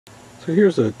So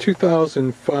here's a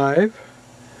 2005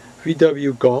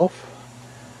 VW Golf.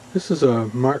 This is a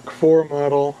Mark IV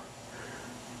model,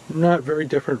 not very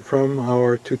different from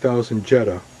our 2000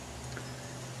 Jetta.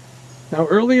 Now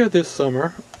earlier this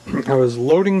summer I was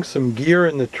loading some gear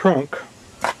in the trunk,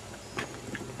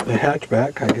 the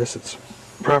hatchback I guess it's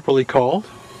properly called.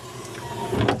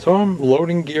 So I'm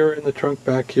loading gear in the trunk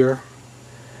back here,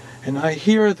 and I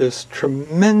hear this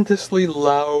tremendously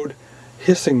loud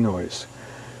hissing noise.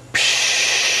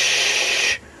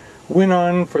 Went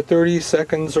on for 30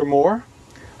 seconds or more.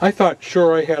 I thought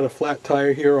sure I had a flat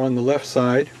tire here on the left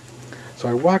side. So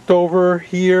I walked over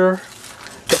here,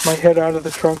 got my head out of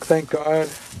the trunk, thank God.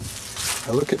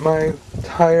 I look at my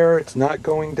tire, it's not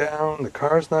going down, the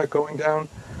car's not going down.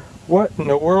 What in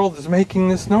the world is making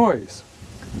this noise?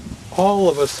 All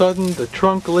of a sudden the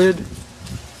trunk lid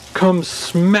comes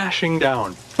smashing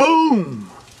down.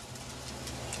 Boom!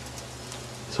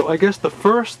 So I guess the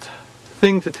first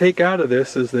thing to take out of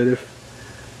this is that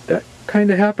if that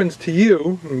kind of happens to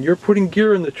you and you're putting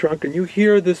gear in the trunk and you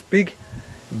hear this big,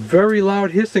 very loud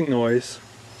hissing noise,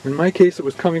 in my case it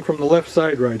was coming from the left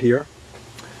side right here,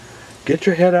 get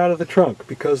your head out of the trunk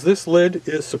because this lid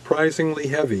is surprisingly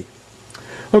heavy.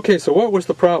 Okay, so what was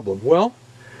the problem? Well,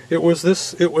 it was the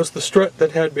strut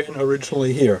that had been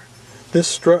originally here. This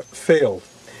strut failed.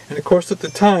 And of course at the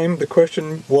time the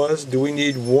question was, do we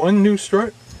need one new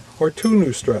strut or two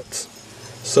new struts?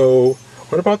 So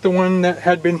what about the one that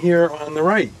had been here on the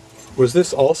right? Was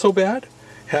this also bad?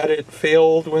 Had it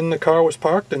failed when the car was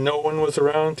parked and no one was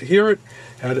around to hear it?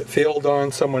 Had it failed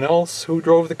on someone else who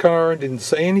drove the car and didn't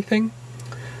say anything?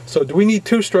 So do we need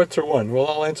two struts or one? Well,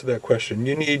 I'll answer that question.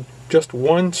 You need just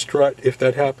one strut if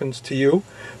that happens to you,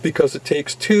 because it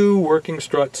takes two working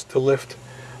struts to lift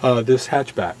this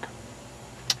hatchback.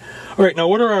 Alright, now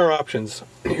what are our options?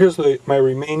 Here's my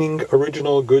remaining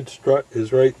original good strut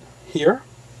is right here.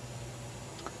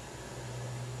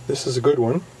 This is a good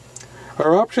one.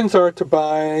 Our options are to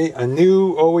buy a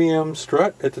new OEM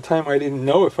strut. At the time I didn't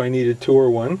know if I needed two or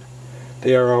one.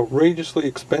 They are outrageously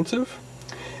expensive.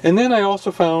 And then I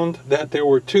also found that there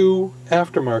were two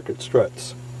aftermarket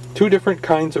struts. Two different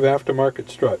kinds of aftermarket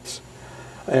struts.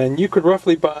 And you could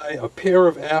roughly buy a pair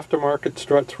of aftermarket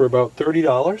struts for about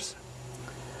 $30.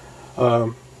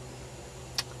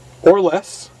 Or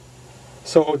less.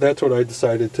 So that's what I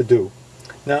decided to do.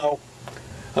 Now,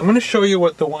 I'm going to show you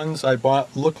what the ones I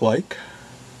bought look like.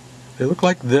 They look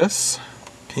like this.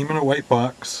 Came in a white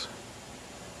box.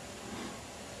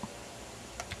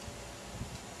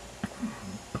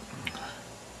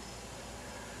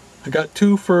 I got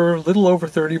two for a little over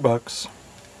 30 bucks.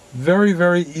 Very,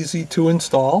 very easy to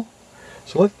install.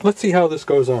 So let's see how this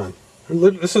goes on.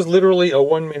 This is literally a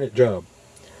 1-minute job.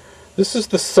 This is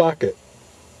the socket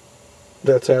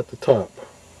that's at the top.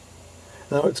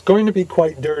 Now it's going to be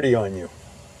quite dirty on you.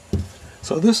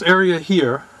 So this area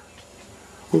here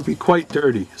will be quite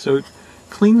dirty. So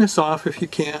clean this off if you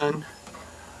can.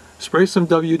 Spray some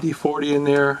WD-40 in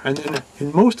there, and then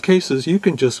in most cases you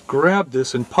can just grab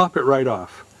this and pop it right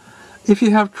off. If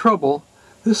you have trouble,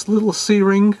 this little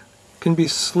C-ring can be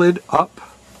slid up,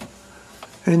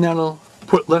 and that'll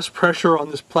put less pressure on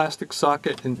this plastic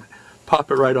socket and pop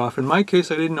it right off. In my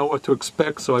case I didn't know what to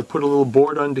expect, so I put a little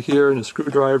board under here and a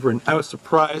screwdriver, and I was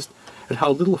surprised at how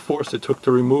little force it took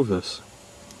to remove this.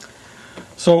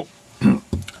 So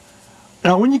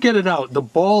now when you get it out, the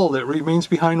ball that remains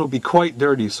behind will be quite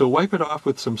dirty, so wipe it off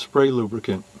with some spray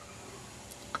lubricant.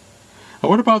 Now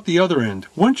what about the other end?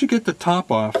 Once you get the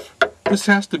top off, this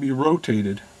has to be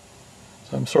rotated.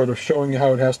 So I'm sort of showing you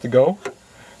how it has to go.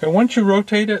 And once you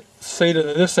rotate it, say to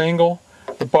this angle,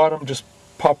 the bottom just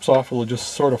pops off. It'll just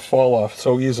sort of fall off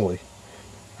so easily.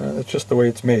 That's just the way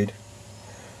it's made.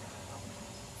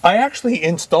 I actually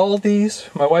installed these.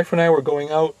 My wife and I were going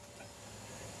out,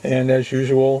 and as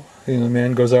usual, the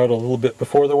man goes out a little bit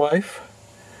before the wife.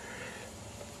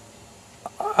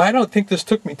 I don't think this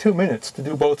took me 2 minutes to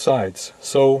do both sides.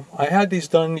 So I had these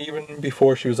done even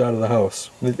before she was out of the house.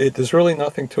 There's really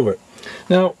nothing to it.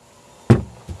 Now,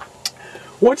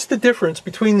 what's the difference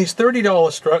between these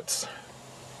 $30 struts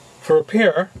for a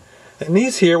pair and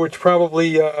these here, which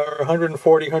probably are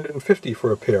 $140, $150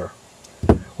 for a pair?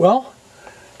 Well,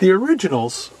 the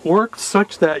originals worked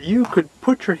such that you could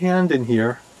put your hand in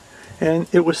here, and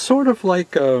it was sort of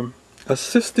like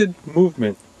assisted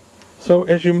movement. So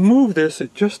as you move this,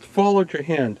 it just followed your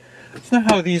hand. That's not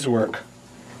how these work.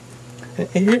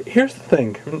 Here's the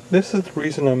thing. This is the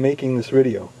reason I'm making this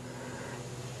video.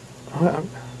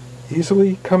 I'm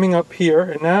easily coming up here,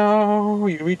 and now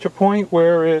you reach a point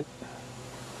where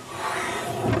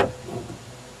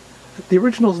the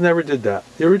originals never did that.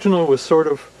 The original was sort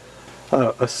of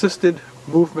assisted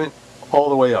movement all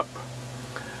the way up.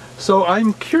 So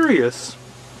I'm curious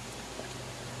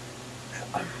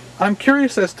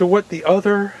as to what the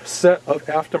other set of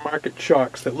aftermarket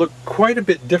shocks that look quite a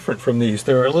bit different from these.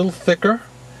 They're a little thicker.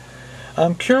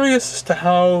 I'm curious as to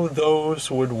how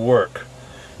those would work.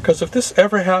 Because if this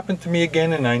ever happened to me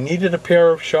again and I needed a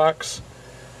pair of shocks,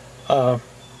 I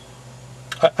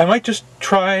might just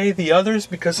try the others,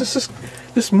 because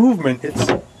this movement,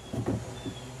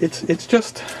 it's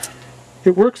just,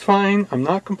 it works fine. I'm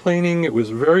not complaining. It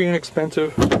was very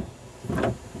inexpensive.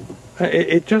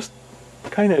 It just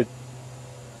kind of,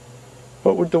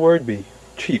 what would the word be?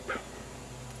 Cheap.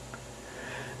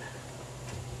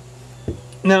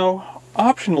 Now,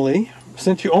 optionally,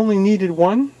 since you only needed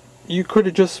one, you could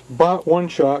have just bought one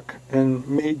shock and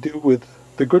made do with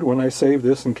the good one. I saved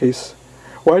this in case.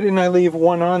 Why didn't I leave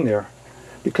one on there?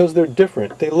 Because they're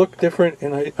different. They look different,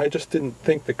 and I just didn't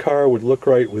think the car would look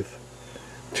right with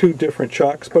two different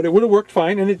shocks. But it would have worked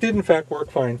fine, and it did in fact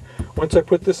work fine. Once I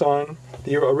put this on,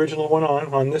 the original one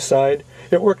on this side,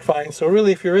 it worked fine. So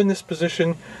really, if you're in this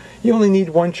position, you only need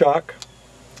one shock,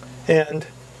 and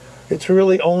it's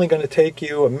really only going to take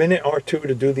you a minute or two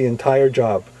to do the entire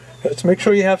job. Let's make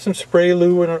sure you have some spray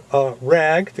lube and a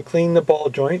rag to clean the ball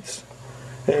joints,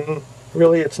 and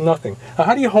really it's nothing. Now,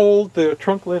 how do you hold the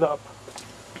trunk lid up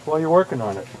while you're working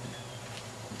on it?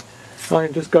 I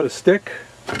just got a stick,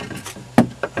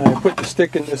 and I put the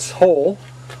stick in this hole.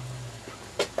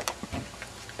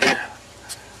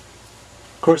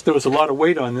 Of course, there was a lot of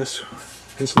weight on this.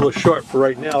 It's a little short for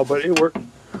right now, but it worked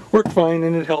fine,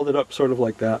 and it held it up sort of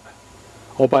like that,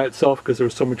 all by itself, because there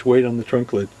was so much weight on the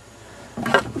trunk lid.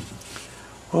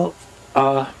 Well,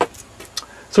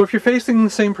 so if you're facing the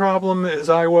same problem as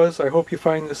I was, I hope you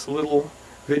find this little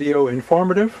video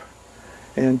informative,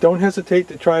 and don't hesitate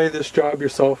to try this job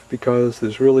yourself, because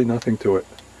there's really nothing to it.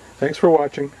 Thanks for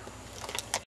watching.